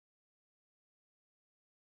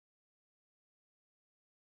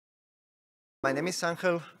My name is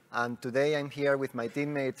Angel, and today I'm here with my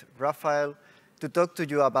teammate Rafael to talk to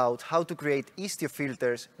you about how to create Istio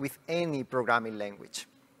filters with any programming language.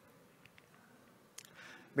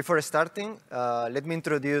 Before starting, let me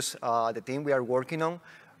introduce the team we are working on.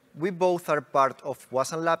 We both are part of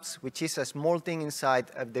Wasm Labs, which is a small team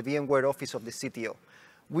inside the VMware office of the CTO.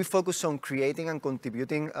 We focus on creating and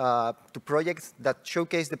contributing to projects that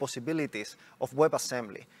showcase the possibilities of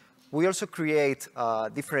WebAssembly. We also create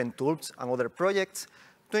different tools and other projects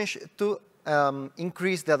to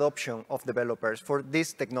increase the adoption of developers for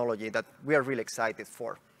this technology that we are really excited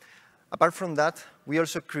for. Apart from that, we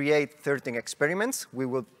also create certain experiments. We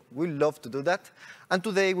love to do that. And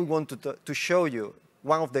today we want to show you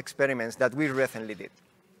one of the experiments that we recently did.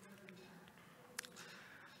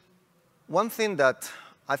 One thing that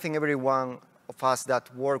I think every one of us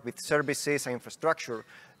that work with services and infrastructure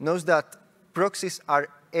knows that proxies are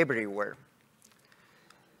everywhere.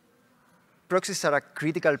 Proxies are a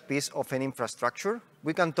critical piece of an infrastructure.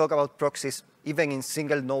 We can talk about proxies even in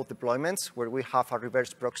single node deployments where we have a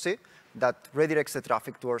reverse proxy that redirects the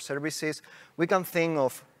traffic to our services. We can think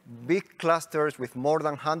of big clusters with more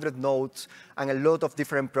than 100 nodes and a lot of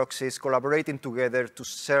different proxies collaborating together to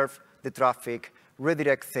serve the traffic,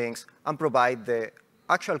 redirect things, and provide the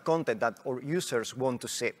actual content that our users want to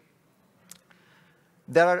see.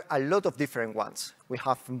 There are a lot of different ones. We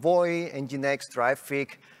have Envoy, Nginx,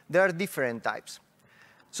 Traffic. There are different types.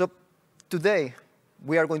 So today,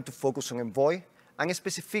 we are going to focus on Envoy and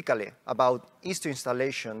specifically about Istio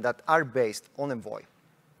installations that are based on Envoy.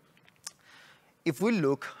 If we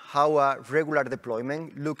look how a regular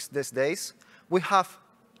deployment looks these days, we have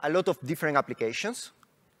a lot of different applications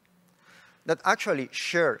that actually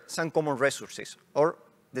share some common resources or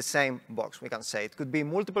the same box, we can say. It could be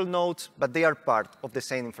multiple nodes, but they are part of the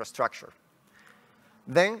same infrastructure.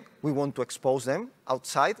 Then we want to expose them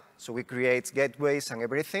outside, so we create gateways and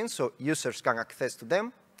everything so users can access to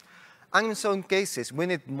them. And in some cases, we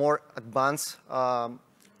need more advanced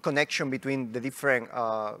connection between the different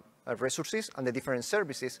resources and the different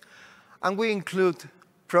services. And we include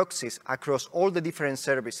proxies across all the different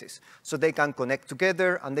services so they can connect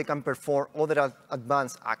together and they can perform other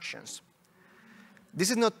advanced actions. This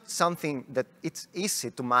is not something that it's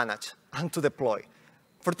easy to manage and to deploy.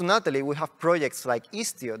 Fortunately, we have projects like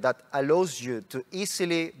Istio that allows you to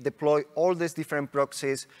easily deploy all these different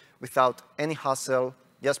proxies without any hassle,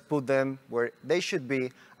 just put them where they should be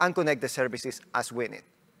and connect the services as we need.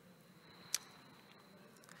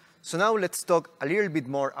 So now let's talk a little bit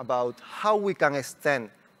more about how we can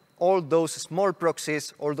extend all those small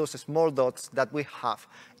proxies, all those small dots that we have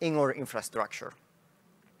in our infrastructure.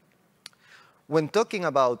 When talking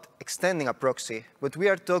about extending a proxy, what we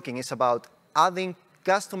are talking is about adding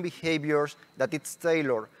custom behaviors that it's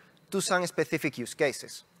tailored to some specific use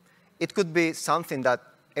cases. It could be something that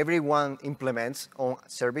everyone implements on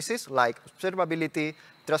services like observability,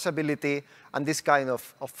 traceability, and this kind of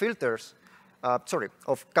filters,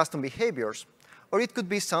 of custom behaviors. Or it could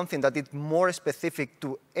be something that is more specific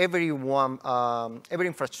to everyone, every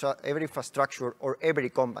infrastructure or every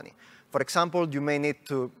company. For example, you may need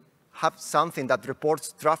to have something that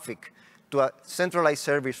reports traffic to a centralized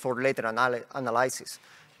service for later analysis.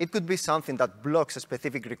 It could be something that blocks a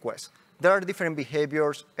specific request. There are different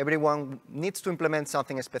behaviors. Everyone needs to implement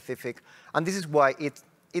something specific, and this is why it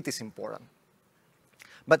is important.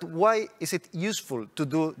 But why is it useful to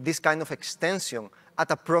do this kind of extension at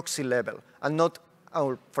a proxy level and not,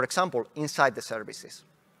 for example, inside the services?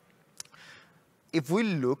 If we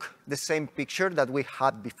look the same picture that we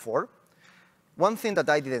had before, one thing that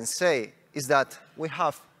I didn't say is that we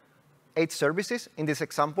have 8 services in this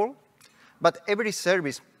example, but every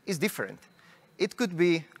service is different. It could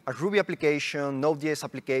be a Ruby application, Node.js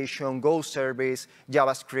application, Go service,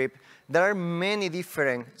 JavaScript. There are many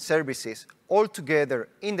different services all together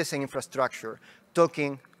in the same infrastructure,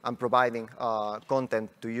 talking and providing content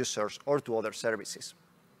to users or to other services.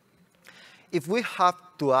 If we have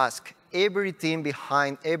to ask every team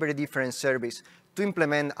behind every different service to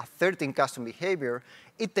implement a certain custom behavior,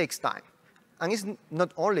 it takes time. And it's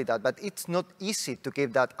not only that, but it's not easy to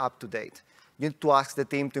keep that up to date. You need to ask the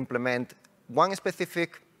team to implement one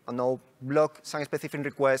specific block, some specific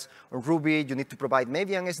request. On Ruby, you need to provide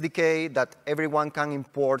maybe an SDK that everyone can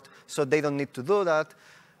import, so they don't need to do that.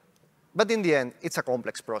 But in the end, it's a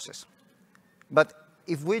complex process. But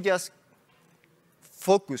if we just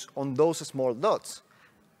focus on those small dots,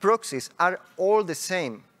 proxies are all the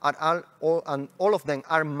same, and all of them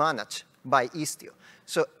are managed by Istio.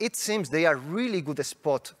 So it seems they are really good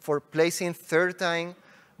spot for placing certain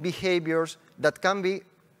behaviors that can be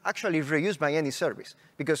actually reused by any service.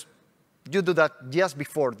 Because You do that just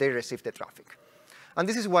before they receive the traffic. And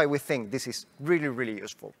this is why we think this is really, really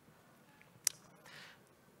useful.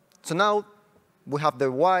 So now we have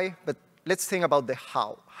the why, but let's think about the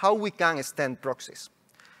how we can extend proxies.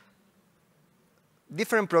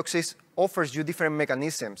 Different proxies offers you different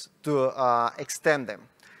mechanisms to extend them.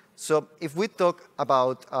 So if we talk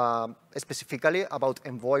about specifically about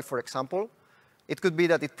Envoy, for example, it could be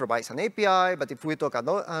that it provides an API, but if we talk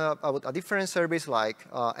about a different service like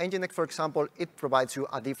Nginx, for example, it provides you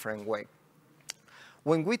a different way.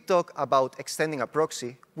 When we talk about extending a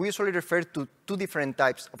proxy, we usually refer to two different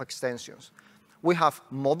types of extensions. We have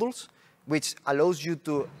modules, which allows you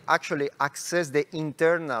to actually access the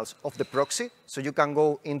internals of the proxy. So you can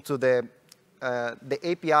go into the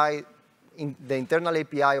API, in the internal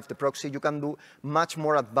API of the proxy. You can do much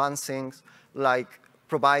more advanced things, like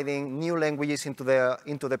providing new languages into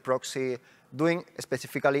the proxy, doing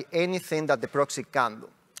specifically anything that the proxy can do.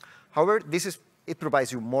 However, it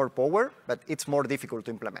provides you more power, but it's more difficult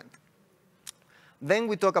to implement. Then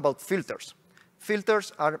we talk about filters.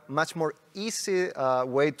 Filters are much more easy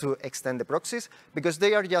way to extend the proxies because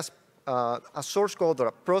they are just a source code or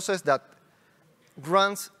a process that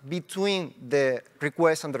runs between the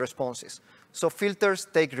requests and the responses. So filters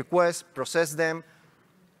take requests, process them,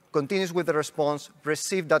 continues with the response,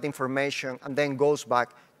 receive that information, and then goes back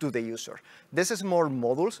to the user. These small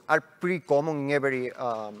modules are pretty common in every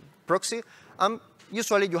proxy, and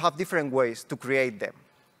usually you have different ways to create them.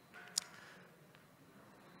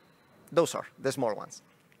 Those are the small ones.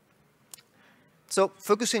 So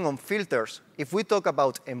focusing on filters, if we talk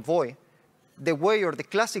about Envoy, the way or the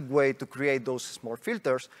classic way to create those small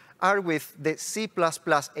filters are with the C++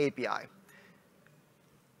 API.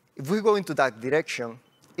 If we go into that direction,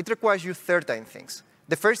 it requires you certain things.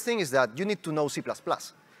 The first thing is that you need to know C++,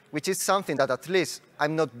 which is something that at least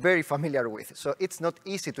I'm not very familiar with. So it's not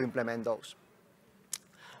easy to implement those.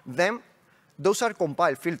 Then those are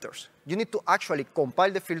compile filters. You need to actually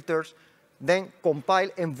compile the filters, then compile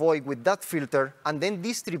Envoy with that filter, and then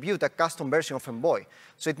distribute a custom version of Envoy.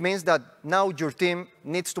 So it means that now your team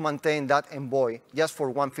needs to maintain that Envoy just for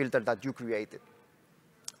one filter that you created.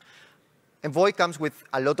 Envoy comes with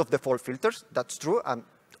a lot of default filters. That's true, and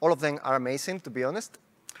all of them are amazing, to be honest.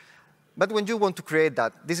 But when you want to create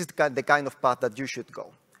that, this is the kind of path that you should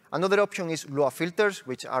go. Another option is Lua filters,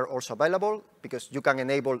 which are also available, because you can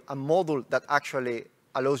enable a module that actually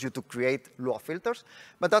allows you to create Lua filters,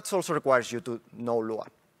 but that also requires you to know Lua.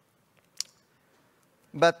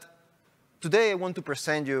 But today I want to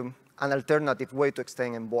present you an alternative way to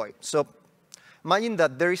extend Envoy. So imagine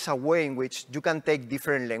that there is a way in which you can take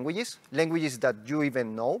different languages that you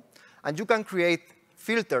even know, and you can create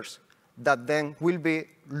filters that then will be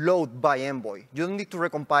loaded by Envoy. You don't need to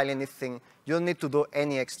recompile anything. You don't need to do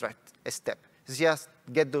any extra step. It's just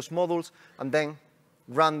get those modules and then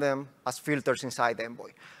run them as filters inside Envoy.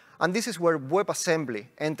 And this is where WebAssembly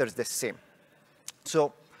enters the scene.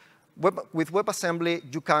 So with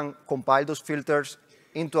WebAssembly, you can compile those filters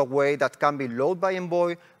into a way that can be loaded by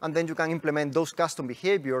Envoy, and then you can implement those custom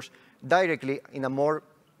behaviors directly in a more,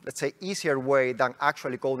 let's say, easier way than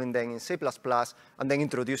actually coding them in C++ and then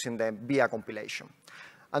introducing them via compilation.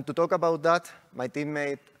 And to talk about that, my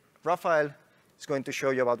teammate Rafael is going to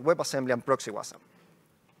show you about WebAssembly and ProxyWasm.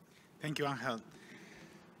 Thank you, Angel.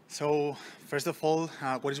 So first of all,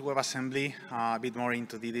 what is WebAssembly? A bit more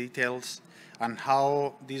into the details and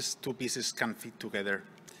how these two pieces can fit together.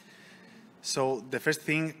 So the first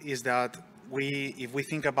thing is that if we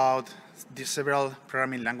think about the several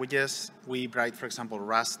programming languages, we write, for example,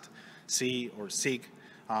 Rust, C, or SIG.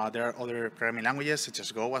 There are other programming languages, such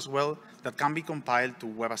as Go as well, that can be compiled to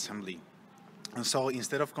WebAssembly. And so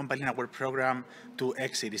instead of compiling our program to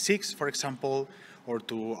x86, for example, or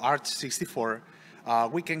to Arch64,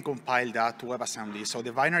 we can compile that to WebAssembly. So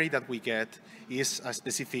the binary that we get is a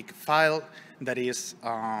specific file that is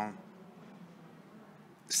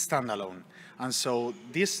standalone. And so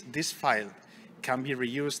this file can be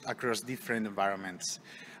reused across different environments.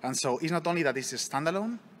 And so it's not only that it's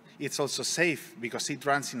standalone, it's also safe because it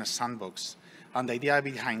runs in a sandbox. And the idea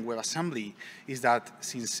behind WebAssembly is that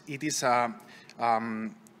since it is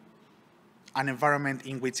an environment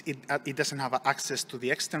in which it doesn't have access to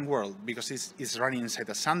the external world because it's running inside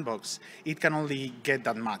a sandbox, it can only get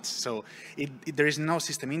that much. So there is no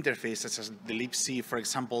system interface such as the libc, for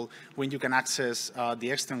example, when you can access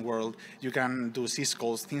the external world, you can do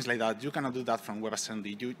syscalls, things like that. You cannot do that from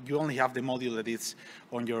WebAssembly. You only have the module that is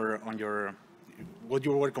on your what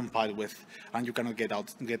you were compiled with, and you cannot get out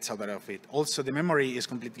of it. Also, the memory is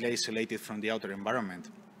completely isolated from the outer environment.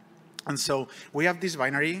 And so we have this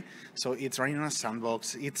binary, so it's running on a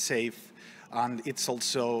sandbox, it's safe, And it's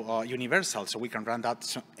also universal, so we can run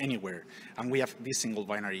that anywhere. And we have this single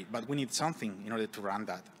binary, but we need something in order to run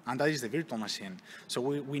that. And that is the virtual machine. So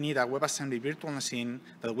we need a WebAssembly virtual machine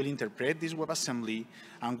that will interpret this WebAssembly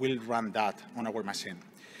and will run that on our machine.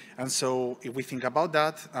 And so if we think about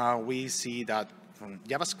that, we see that from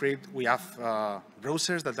JavaScript, we have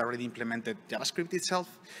browsers that already implemented JavaScript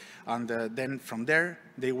itself. And then from there,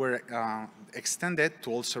 they were extended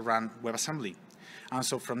to also run WebAssembly. And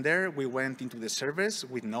so from there, we went into the servers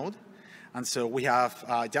with Node. And so we have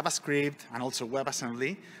JavaScript and also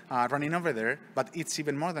WebAssembly running over there. But it's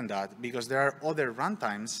even more than that, because there are other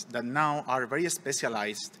runtimes that now are very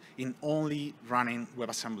specialized in only running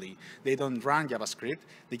WebAssembly. They don't run JavaScript.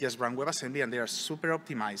 They just run WebAssembly, and they are super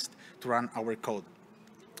optimized to run our code.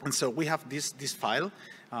 And so we have this file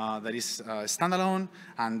that is standalone,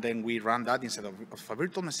 and then we run that instead of a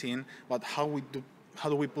virtual machine. But how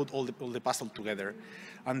do we put all the puzzle together?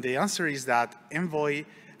 And the answer is that Envoy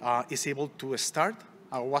is able to start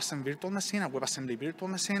a WASM virtual machine, a WebAssembly virtual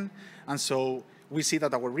machine. And so we see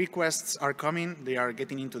that our requests are coming, they are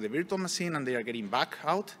getting into the virtual machine, and they are getting back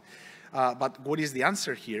out. But what is the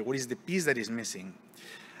answer here? What is the piece that is missing?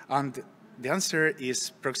 And the answer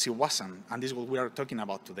is ProxyWasm, and this is what we are talking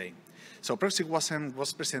about today. So ProxyWasm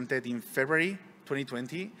was presented in February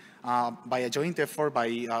 2020 by a joint effort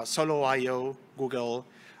by Solo.io, Google,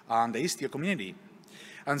 and the Istio community.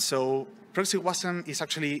 And so ProxyWasm is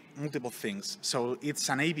actually multiple things. So it's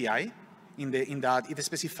an API in that it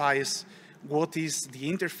specifies what is the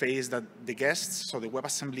interface that the guests, so the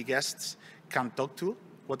WebAssembly guests, can talk to,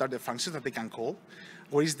 what are the functions that they can call,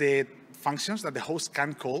 what is the functions that the host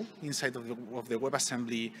can call inside of the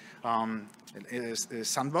WebAssembly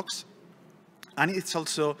sandbox. And it's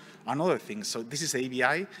also another thing. So this is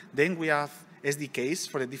API. Then we have SDKs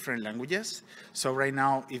for the different languages. So right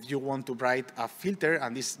now, if you want to write a filter,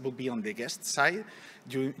 and this will be on the guest side,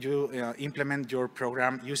 you implement your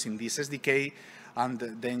program using this SDK, and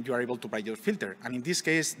then you are able to write your filter. And in this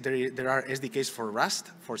case, there are SDKs for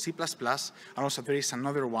Rust, for C++, and also there is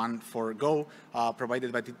another one for Go,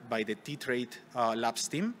 provided by the T-Trade Labs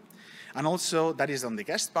team. And also, that is on the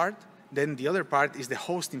guest part. Then the other part is the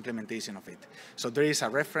host implementation of it. So there is a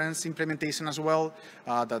reference implementation as well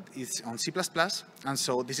that is on C++. And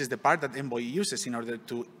so this is the part that Envoy uses in order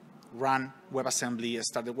to run WebAssembly,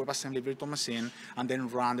 start the WebAssembly virtual machine, and then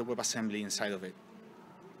run the WebAssembly inside of it.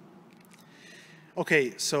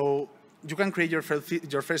 OK, so you can create your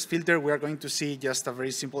first filter. We are going to see just a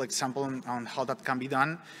very simple example on how that can be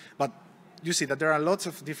done. But you see that there are lots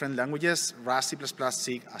of different languages: Rust, C++,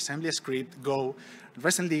 C, AssemblyScript, Go.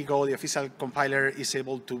 Recently, Go, the official compiler, is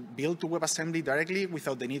able to build to WebAssembly directly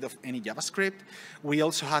without the need of any JavaScript. We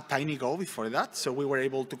also had TinyGo before that, so we were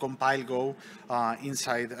able to compile Go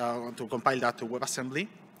to compile that to WebAssembly.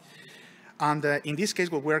 And in this case,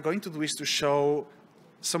 what we are going to do is to show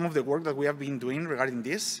some of the work that we have been doing regarding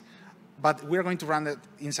this, but we are going to run it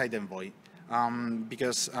inside Envoy.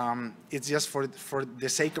 Because it's just for the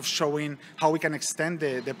sake of showing how we can extend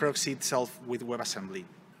the proxy itself with WebAssembly.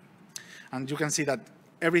 And you can see that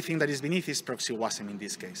everything that is beneath is ProxyWasm in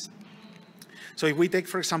this case. So if we take,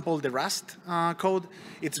 for example, the Rust code,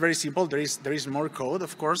 it's very simple. There is more code,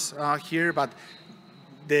 of course, here, but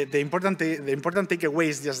the important takeaway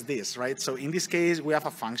is just this, right? So in this case, we have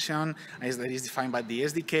a function that is defined by the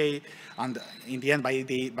SDK, and in the end by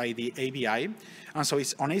the API. And so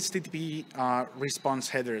it's on HTTP response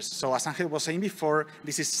headers. So as Angel was saying before,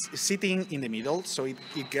 this is sitting in the middle, so it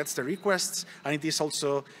gets the requests, and it is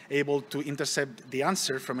also able to intercept the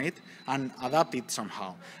answer from it and adapt it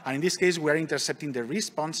somehow. And in this case, we are intercepting the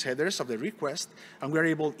response headers of the request, and we are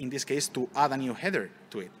able, in this case, to add a new header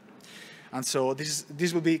to it. And so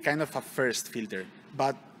this will be kind of a first filter.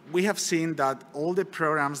 But we have seen that all the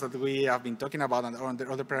programs that we have been talking about and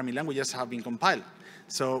other programming languages have been compiled.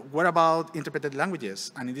 So what about interpreted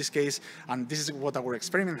languages? And in this case, and this is what our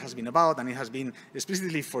experiment has been about, and it has been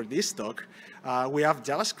explicitly for this talk, we have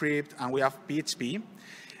JavaScript and we have PHP.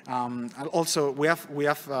 And also, we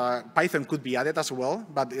have Python could be added as well,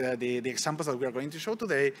 but the examples that we are going to show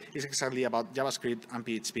today is exactly about JavaScript and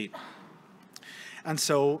PHP. And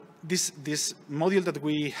so this module that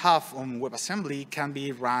we have on WebAssembly can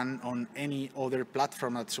be run on any other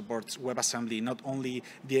platform that supports WebAssembly, not only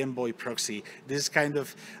the Envoy proxy. This is kind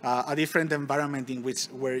of a different environment in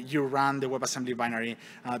where you run the WebAssembly binary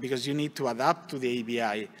because you need to adapt to the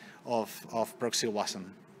API of ProxyWasm.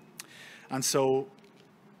 And so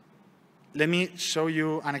let me show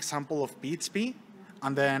you an example of PHP,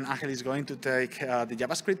 and then Angel is going to take the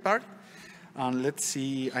JavaScript part. And let's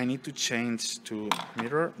see, I need to change to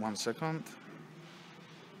mirror, 1 second.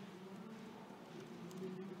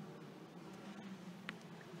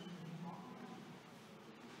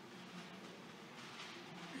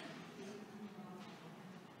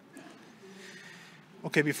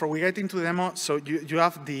 Okay, before we get into the demo, so you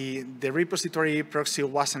have the repository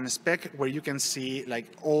ProxyWasm spec, where you can see like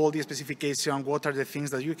all the specification, what are the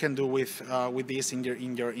things that you can do with this in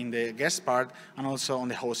the guest part and also on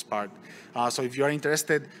the host part. So if you are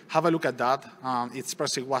interested, have a look at that. It's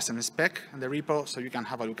ProxyWasm spec and the repo, so you can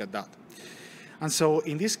have a look at that. And so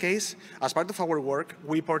in this case, as part of our work,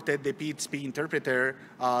 we ported the PHP interpreter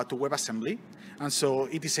to WebAssembly. And so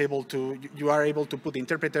it is able to, you are able to put the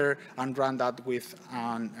interpreter and run that with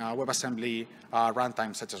WebAssembly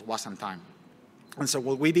runtime, such as Wasm time. And so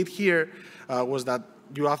what we did here was that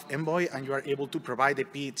you have Envoy, and you are able to provide a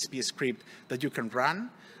PHP script that you can run,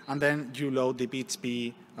 and then you load the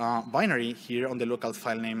PHP binary here on the local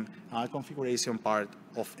file name configuration part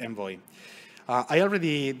of Envoy. I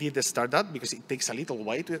already did start that because it takes a little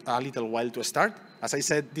while to start. As I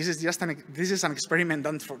said, this is just an experiment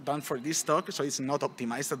done for this talk, so it's not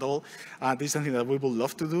optimized at all. This is something that we would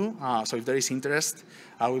love to do. So if there is interest,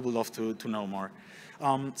 we would love to know more.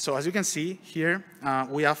 So as you can see here,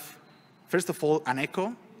 we have first of all an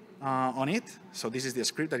echo on it. So this is the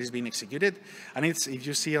script that is being executed. And it's, if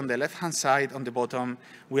you see on the left-hand side, on the bottom,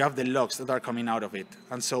 we have the logs that are coming out of it.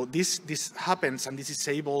 And so this happens, and this is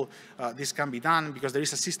able, this can be done because there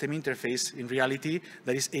is a system interface in reality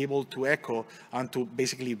that is able to echo and to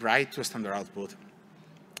basically write to a standard output.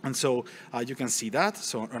 And so you can see that.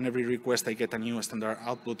 So on every request, I get a new standard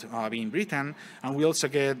output being written. And we also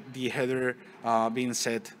get the header being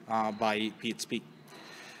set by PHP.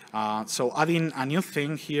 So adding a new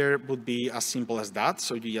thing here would be as simple as that.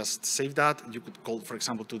 So you just save that. You could call, for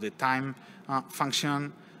example, to the time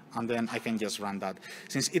function, and then I can just run that.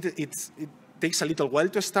 Since it takes a little while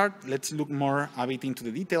to start, let's look more a bit into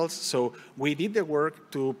the details. So we did the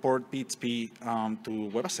work to port PHP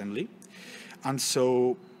to WebAssembly. And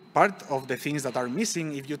so part of the things that are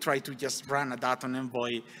missing, if you try to just run a data on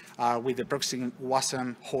Envoy with the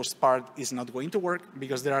ProxyWasm host part, is not going to work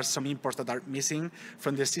because there are some imports that are missing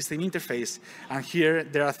from the system interface. And here,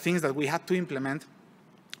 there are things that we had to implement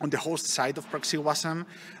on the host side of ProxyWasm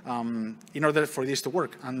in order for this to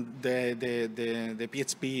work, and the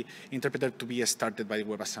PHP interpreter to be started by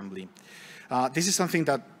WebAssembly. This is something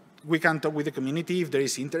that we can talk with the community if there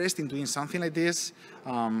is interest in doing something like this.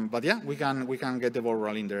 But yeah, we can get the ball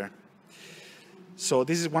rolling there. So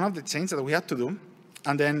this is one of the changes that we had to do.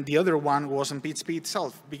 And then the other one was on PHP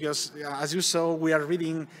itself, because as you saw, we are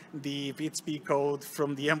reading the PHP code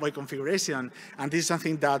from the Envoy configuration, and this is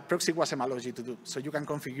something that ProxyWasm allows you to do. So you can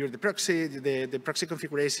configure the proxy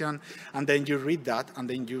configuration, and then you read that, and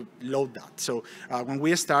then you load that. So when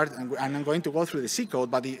we start, and I'm going to go through the C code,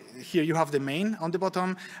 but here you have the main on the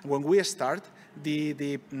bottom. When we start the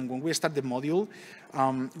module,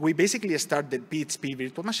 we basically start the PHP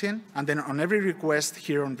virtual machine, and then on every request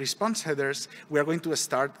here on response headers, we are going to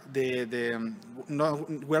start we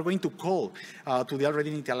are going to call to the already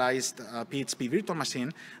initialized PHP virtual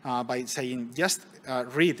machine by saying just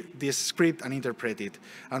read this script and interpret it.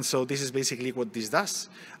 And so this is basically what this does.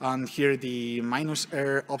 And here the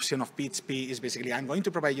 -r option of PHP is basically I'm going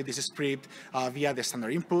to provide you this script via the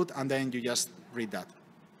standard input, and then you just read that.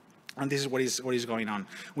 And this is what is going on.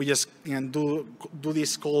 We just do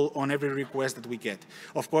this call on every request that we get.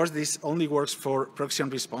 Of course, this only works for proxy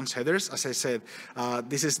and response headers. As I said,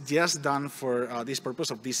 this is just done for this purpose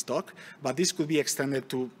of this talk, but this could be extended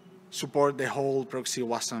to support the whole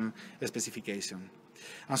ProxyWasm specification.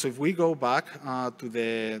 And so if we go back to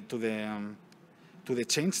the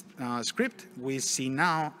change script, we see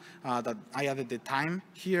now that I added the time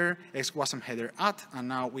here, xwasm header add, and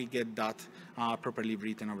now we get that properly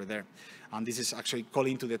written over there. And this is actually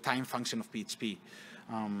calling to the time function of PHP.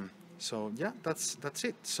 So yeah, that's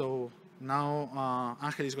it. So now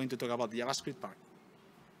Angel is going to talk about the JavaScript part.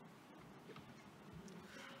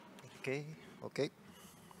 Okay.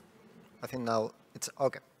 I think now it's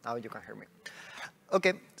okay. Now you can hear me.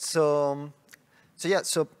 Okay, so yeah,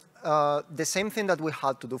 the same thing that we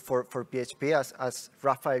had to do for PHP, as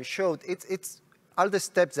Rafael showed, it's all the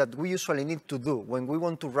steps that we usually need to do when we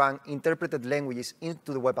want to run interpreted languages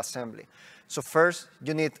into the WebAssembly. So first,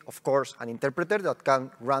 you need, of course, an interpreter that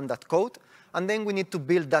can run that code, and then we need to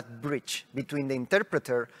build that bridge between the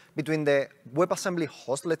interpreter, between the WebAssembly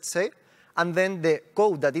host, let's say, and then the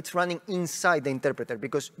code that it's running inside the interpreter,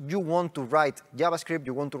 because you want to write JavaScript,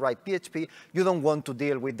 you want to write PHP, you don't want to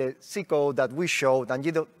deal with the C code that we showed, and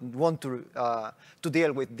you don't want to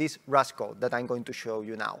deal with this Rust code that I'm going to show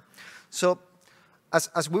you now. So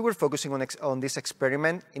as we were focusing on this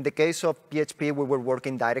experiment, in the case of PHP, we were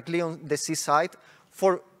working directly on the C side.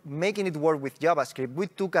 For making it work with JavaScript, we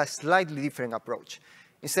took a slightly different approach.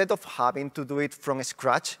 Instead of having to do it from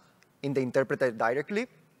scratch in the interpreter directly,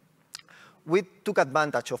 we took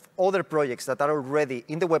advantage of other projects that are already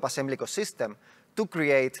in the WebAssembly ecosystem to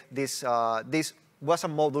create this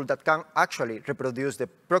WASM module that can actually reproduce the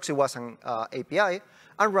ProxyWasm API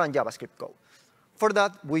and run JavaScript code. For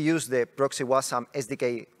that, we use the ProxyWasm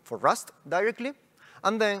SDK for Rust directly,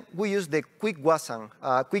 and then we use the QuickJS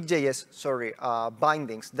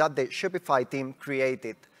bindings that the Shopify team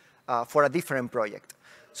created for a different project.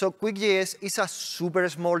 So QuickJS is a super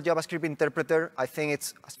small JavaScript interpreter. I think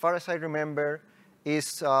it's, as far as I remember,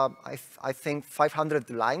 is I think 500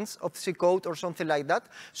 lines of C code or something like that.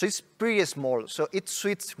 So it's pretty small. So it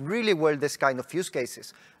suits really well this kind of use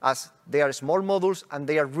cases, as they are small modules and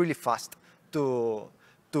they are really fast to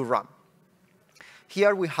run.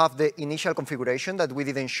 Here we have the initial configuration that we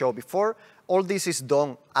didn't show before. All this is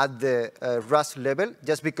done at the Rust level,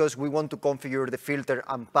 just because we want to configure the filter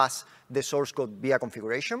and pass the source code via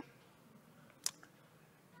configuration.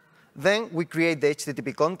 Then we create the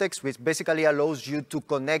HTTP context, which basically allows you to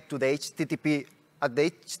connect to the HTTP at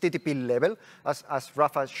the HTTP level, as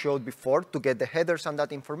Rafa showed before, to get the headers and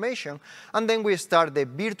that information. And then we start the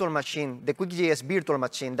virtual machine, the QuickJS virtual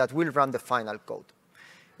machine that will run the final code.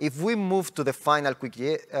 If we move to the final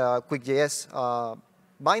QuickJS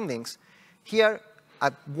bindings, here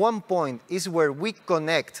at one point is where we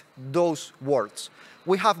connect those words.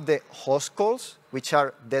 We have the host calls, which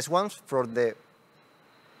are these ones for the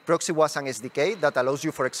ProxyWasm SDK that allows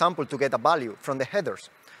you, for example, to get a value from the headers.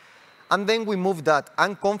 And then we move that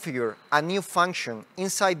and configure a new function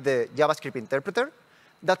inside the JavaScript interpreter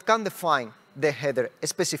that can define the header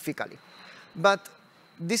specifically. But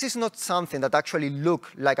this is not something that actually looks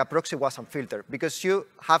like a ProxyWasm filter, because you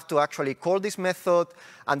have to actually call this method,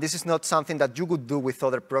 and this is not something that you could do with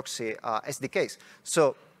other proxy SDKs.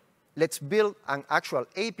 So let's build an actual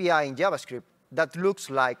API in JavaScript that looks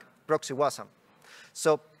like ProxyWasm.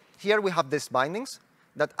 So here we have these bindings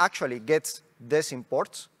that actually gets these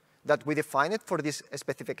imports that we define it for this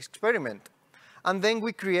specific experiment. And then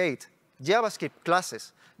we create JavaScript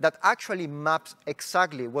classes that actually maps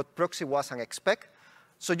exactly what ProxyWasm expects.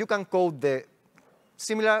 So you can code the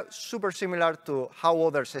super similar to how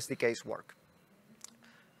other SDKs work.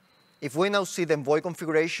 If we now see the Envoy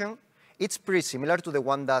configuration, it's pretty similar to the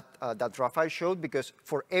one that Rafael showed, because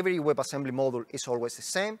for every WebAssembly module, it's always the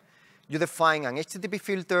same. You define an HTTP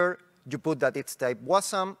filter, you put that it's type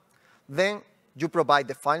WASM, then you provide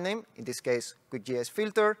the file name, in this case, QuickJS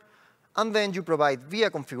filter, and then you provide via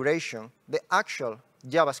configuration the actual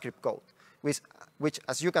JavaScript code, which,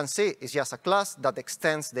 as you can see, is just a class that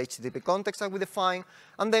extends the HTTP context that we define,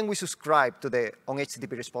 and then we subscribe to the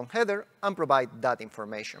onHTTP response header and provide that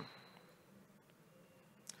information.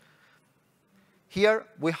 Here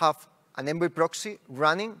we have an Envoy proxy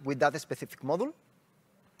running with that specific module.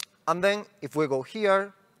 And then if we go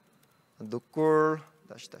here and do curl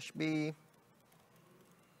 --b,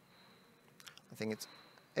 I think it's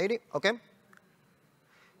 80, OK,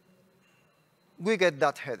 we get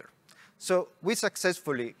that header. So we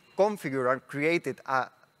successfully configured and created an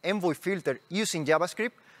Envoy filter using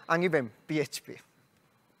JavaScript and even PHP.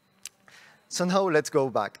 So now let's go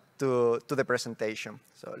back to the presentation.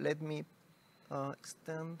 So let me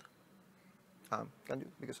extend. Can you?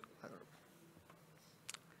 Because I don't know.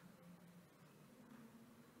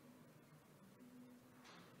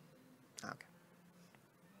 OK.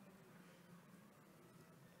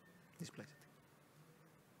 Display it.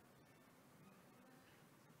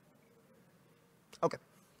 OK,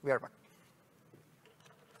 we are back.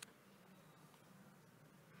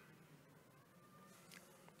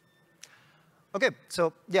 OK,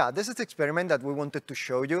 so yeah, this is the experiment that we wanted to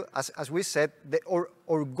show you. As we said,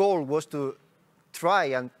 our goal was to try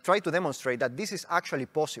to demonstrate that this is actually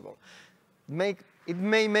possible. It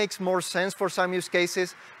may make more sense for some use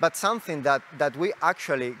cases, but something that we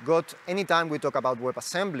actually got anytime we talk about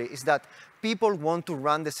WebAssembly is that people want to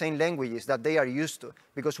run the same languages that they are used to.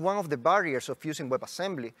 Because one of the barriers of using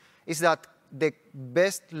WebAssembly is that the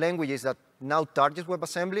best languages that now target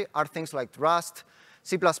WebAssembly are things like Rust,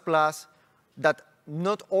 C++, that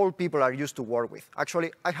not all people are used to work with.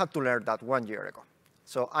 Actually, I had to learn that 1 year ago.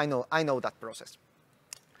 So I know that process.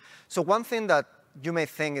 So one thing that you may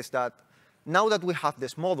think is that now that we have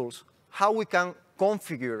these modules, how we can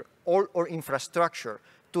configure all our infrastructure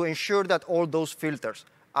to ensure that all those filters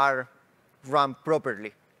are run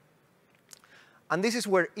properly. And this is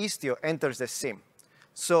where Istio enters the scene.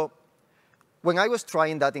 So when I was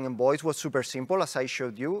trying that in Envoy, it was super simple, as I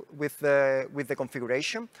showed you, with the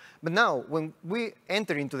configuration. But now, when we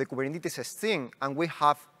enter into the Kubernetes scene, and we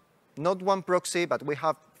have not one proxy, but we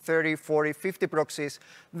have 30, 40, 50 proxies,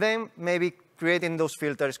 then maybe creating those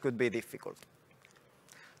filters could be difficult.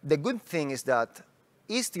 The good thing is that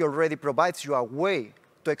Istio already provides you a way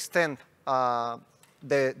to extend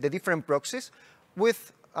the different proxies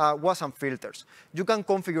with WASM filters. You can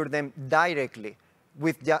configure them directly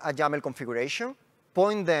with a YAML configuration,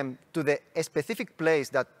 point them to the specific place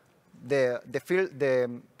that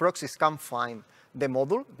the proxies can find the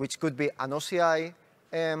module, which could be an OCI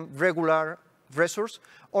regular resource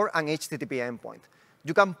or an HTTP endpoint.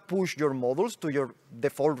 You can push your modules to your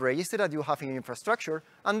default register that you have in your infrastructure,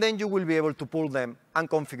 and then you will be able to pull them and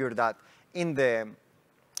configure that in the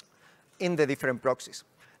different proxies.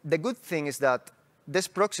 The good thing is that these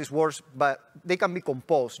proxies work, but they can be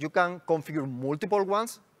composed. You can configure multiple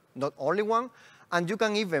ones, not only one, and you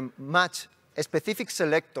can even match specific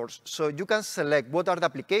selectors. So you can select what are the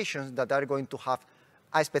applications that are going to have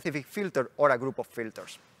a specific filter or a group of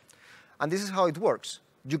filters. And this is how it works.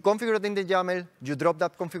 You configure it in the YAML, you drop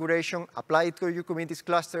that configuration, apply it to your Kubernetes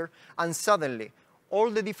cluster, and suddenly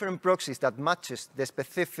all the different proxies that matches the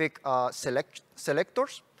specific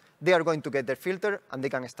selectors, they are going to get their filter, and they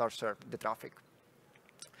can start serve the traffic.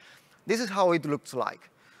 This is how it looks like.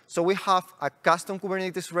 So we have a custom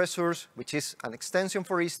Kubernetes resource, which is an extension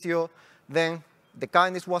for Istio. Then the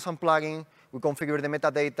kindness WASM plugin, we configure the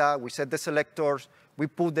metadata, we set the selectors, we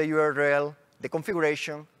put the URL, the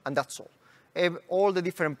configuration, and that's all. All the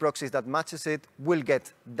different proxies that matches it will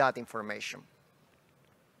get that information.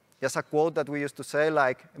 Just a quote that we used to say,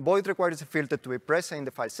 like, Envoy requires a filter to be present in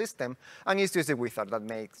the file system, and Istio is the wizard that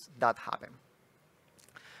makes that happen.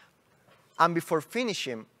 And before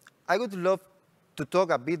finishing, I would love to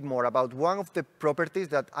talk a bit more about one of the properties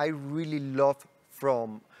that I really love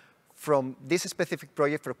from this specific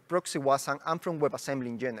project for ProxyWasm and from WebAssembly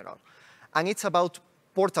in general. And it's about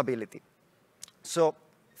portability. So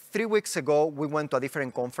 3 weeks ago, we went to a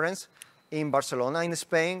different conference in Barcelona, in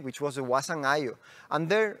Spain, which was the WASM IO. And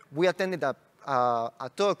there, we attended a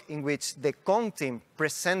talk in which the Kong team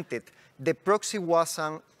presented the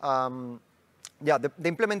ProxyWasm, the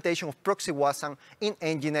implementation of ProxyWasm in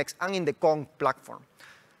Nginx and in the Kong platform.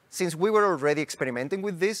 Since we were already experimenting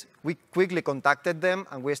with this, we quickly contacted them,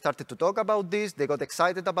 and we started to talk about this. They got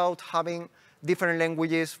excited about having different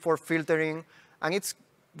languages for filtering, and it's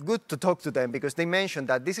good to talk to them because they mentioned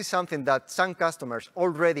that this is something that some customers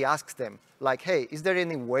already asked them, like, hey, is there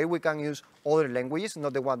any way we can use other languages,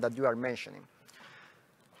 not the one that you are mentioning?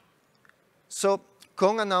 So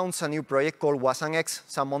Kong announced a new project called WasmX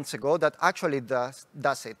some months ago that actually does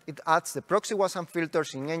it. It adds the ProxyWasm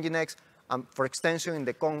filters in Nginx and for extension in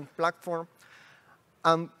the Kong platform.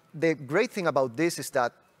 The great thing about this is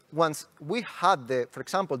that once we had, for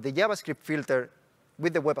example, the JavaScript filter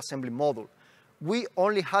with the WebAssembly module, we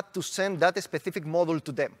only had to send that specific module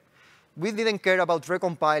to them. We didn't care about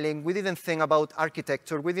recompiling. We didn't think about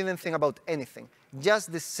architecture. We didn't think about anything.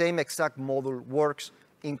 Just the same exact module works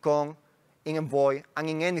in Kong, in Envoy, and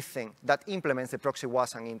in anything that implements the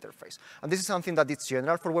ProxyWasm interface. And this is something that is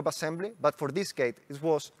general for WebAssembly, but for this case, it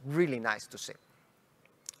was really nice to see.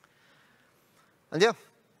 And yeah,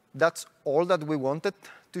 that's all that we wanted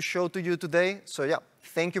to show to you today. So yeah,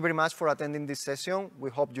 thank you very much for attending this session. We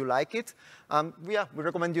hope you like it. We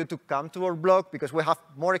recommend you to come to our blog because we have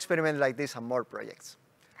more experiments like this and more projects.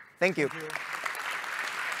 Thank you. Thank you.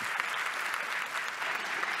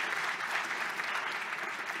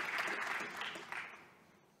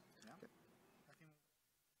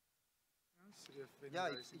 Yeah,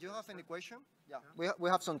 if you have any question, yeah, we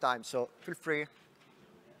have some time, so feel free.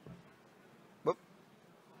 Boop.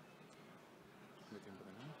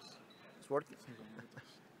 It's working.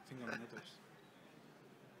 5 minutos.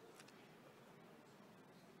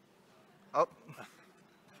 Oh.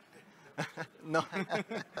 No.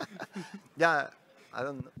 Yeah, I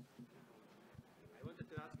don't know. I wanted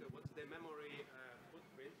to ask you, what's the memory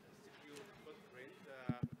footprint, CPU footprint,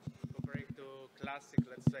 comparing to classic,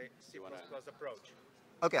 let's say, C++ approach?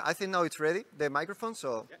 OK, I think now it's ready, the microphone,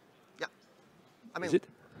 so yeah. I mean, is it?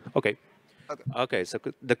 OK. OK, so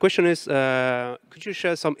the question is, could you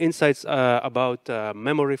share some insights about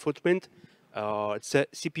memory footprint,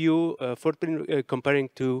 CPU footprint comparing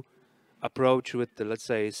to approach with, let's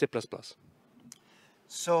say, C++?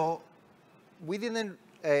 So we didn't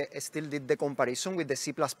still did the comparison with the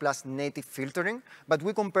C++ native filtering, but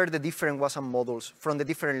we compared the different WASM modules from the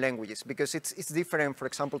different languages, because it's different, for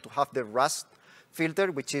example, to have the Rust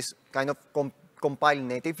filter, which is kind of compiled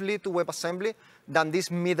natively to WebAssembly, than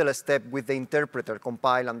this middle step with the interpreter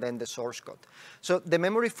compile and then the source code. So the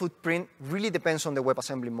memory footprint really depends on the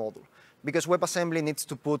WebAssembly module, because WebAssembly needs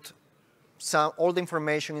to put all the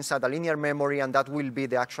information inside a linear memory, and that will be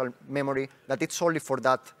the actual memory that it's solely for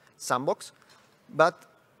that sandbox. But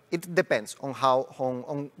it depends on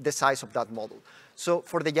on the size of that model. So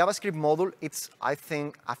for the JavaScript model, it's, I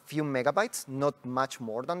think, a few megabytes, not much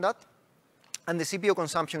more than that. And the CPU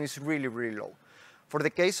consumption is really, really low. For the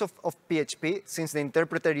case of PHP, since the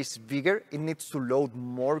interpreter is bigger, it needs to load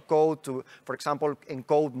more code to, for example,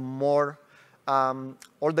 encode more,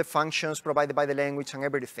 all the functions provided by the language and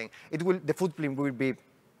everything. The footprint will be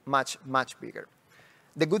much, much bigger.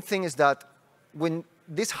 The good thing is that when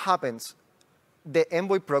this happens, the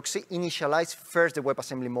Envoy proxy initializes first the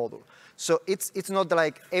WebAssembly module. So it's not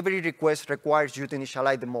like every request requires you to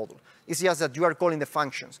initialize the module. It's just that you are calling the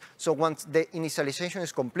functions. So once the initialization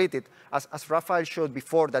is completed, as Rafael showed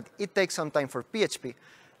before, that it takes some time for PHP,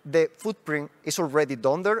 the footprint is already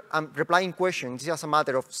done there, and replying questions is just a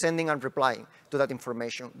matter of sending and replying to that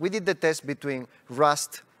information. We did the test between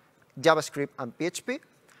Rust, JavaScript, and PHP,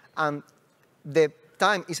 and the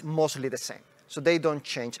time is mostly the same. So they don't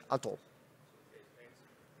change at all.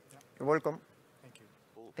 You're welcome. Thank you.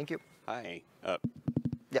 Cool. Thank you. Hi.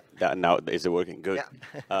 Yeah. Now, is it working? Good.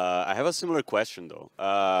 Yeah. I have a similar question, though.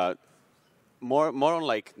 More on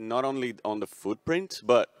like, not only on the footprint,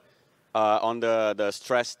 but on the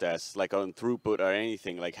stress test, like on throughput or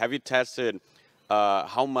anything. Like, have you tested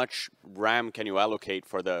how much RAM can you allocate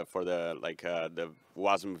for the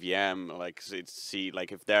WASM VM? Like, see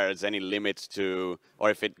like if there's any limits to, or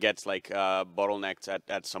if it gets like bottlenecked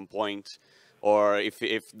at some point. Or if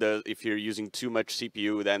you're using too much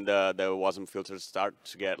CPU, then the WASM filters start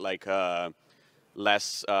to get like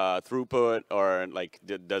less throughput, or like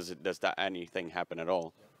does that anything happen at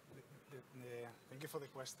all? Thank you for the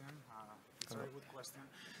question. It's a very good question.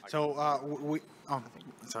 So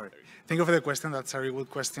Thank you for the question. That's a very good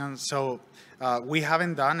question. So we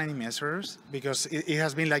haven't done any measures because it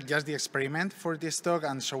has been like just the experiment for this talk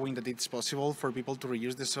and showing that it's possible for people to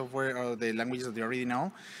reuse the software or the languages that they already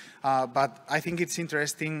know. But I think it's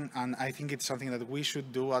interesting, and I think it's something that we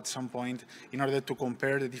should do at some point in order to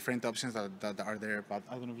compare the different options that are there. But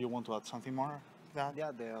I don't know if you want to add something more to that.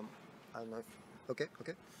 Yeah, I don't know if, okay.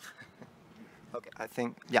 Okay, I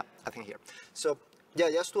think here. So yeah,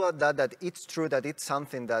 just to add that it's true that it's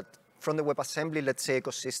something that from the WebAssembly, let's say,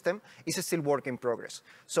 ecosystem, is still work in progress.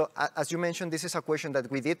 So as you mentioned, this is a question that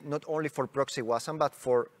we did not only for ProxyWasm, but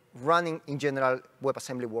for running in general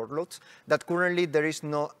WebAssembly workloads, that currently there is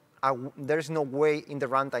no way in the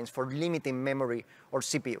runtimes for limiting memory or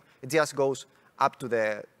CPU. It just goes up to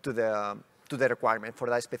the requirement for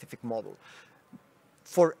that specific model.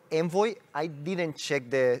 For Envoy, I didn't check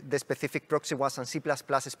the specific ProxyWasm C++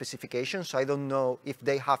 specification, so I don't know if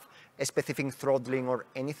they have a specific throttling or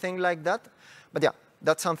anything like that. But yeah,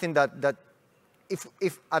 that's something that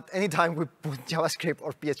if at any time we put JavaScript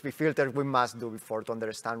or PHP filters, we must do before to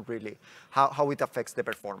understand really how it affects the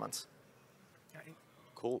performance.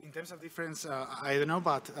 Cool. In terms of difference, I don't know,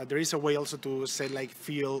 but there is a way also to set like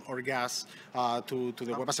fuel or gas to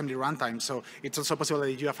the WebAssembly runtime. So it's also possible that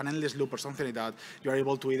if you have an endless loop or something like that, you are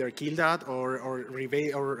able to either kill that or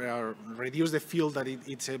reduce the fuel that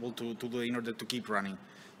it's able to do in order to keep running.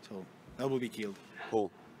 So that will be killed.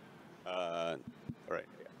 Cool. All right.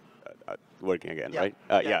 Working again, Yeah. right?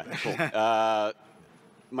 Yeah. Cool.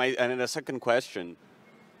 And then the second question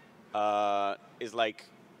is like,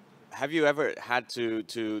 have you ever had to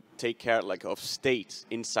take care like of state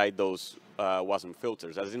inside those WASM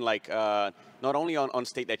filters? As in like not only on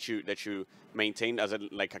state that you maintain as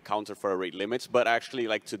like a counter for rate limits, but actually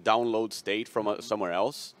like to download state from somewhere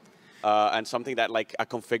else, and something that like a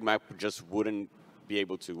config map just wouldn't be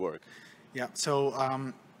able to work. Yeah. So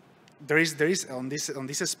there is on this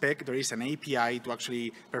spec there is an API to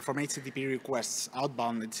actually perform HTTP requests,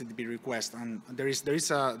 outbound HTTP requests, and there is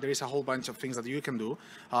a whole bunch of things that you can do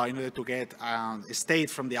in order to get a state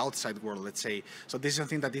from the outside world, let's say. So this is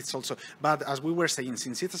something that it's also. But as we were saying,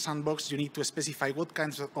 since it's a sandbox, you need to specify what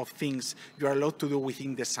kinds of things you are allowed to do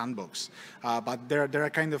within the sandbox. But there are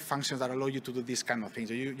kind of functions that allow you to do these kind of things.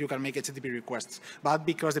 So you can make HTTP requests, but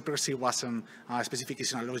because the ProxyWasm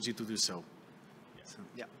specification allows you to do so. Yes.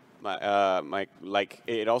 Yeah. Like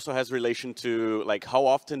it also has relation to like how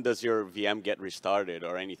often does your VM get restarted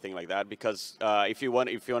or anything like that? Because if you want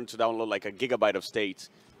to download like a gigabyte of state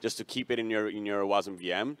just to keep it in your WASM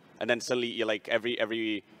VM, and then suddenly you like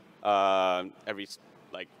every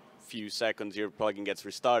like few seconds your plugin gets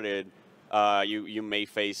restarted, you may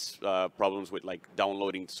face problems with like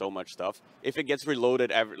downloading so much stuff. If it gets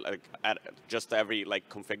reloaded every like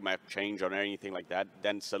config map change or anything like that,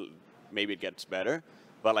 then maybe it gets better.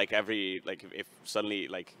 But like if suddenly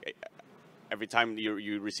like every time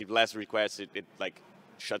you receive less requests, it like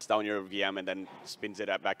shuts down your VM and then spins it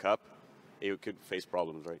back up, you could face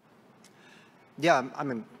problems, right? Yeah, I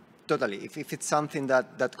mean, totally. If it's something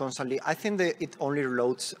that constantly, I think that it only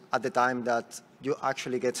reloads at the time that you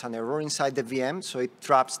actually get an error inside the VM, so it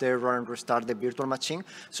traps the error and restart the virtual machine.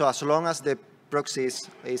 So as long as the proxy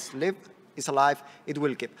is alive, it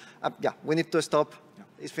will keep. Yeah, we need to stop.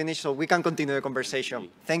 Yeah. It's finished, so we can continue the conversation.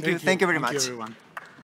 Thank you very much. Thank you, everyone.